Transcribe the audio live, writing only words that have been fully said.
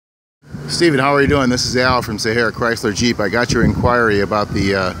Stephen, how are you doing? This is Al from Sahara Chrysler Jeep. I got your inquiry about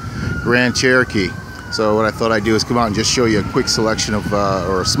the Grand Cherokee. So what I thought I'd do is come out and just show you a quick selection of,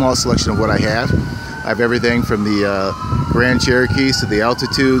 or a small selection of what I have. I have everything from the Grand Cherokees to the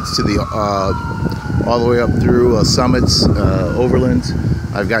Altitudes to the all the way up through Summits, Overlands.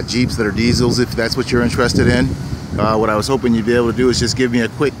 I've got Jeeps that are diesels if that's what you're interested in. What I was hoping you'd be able to do is just give me a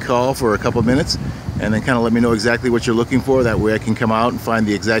quick call for a couple minutes and then kind of let me know exactly what you're looking for. That way I can come out and find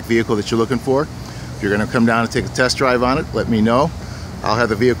the exact vehicle that you're looking for. If you're going to come down and take a test drive on it, let me know. I'll have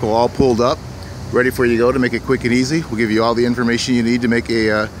the vehicle all pulled up, ready for you to go to make it quick and easy. We'll give you all the information you need to make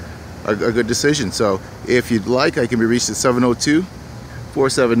a good decision. So if you'd like, I can be reached at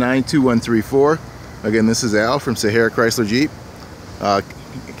 702-479-2134. Again, this is Al from Sahara Chrysler Jeep.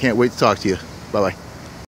 Can't wait to talk to you. Bye-bye.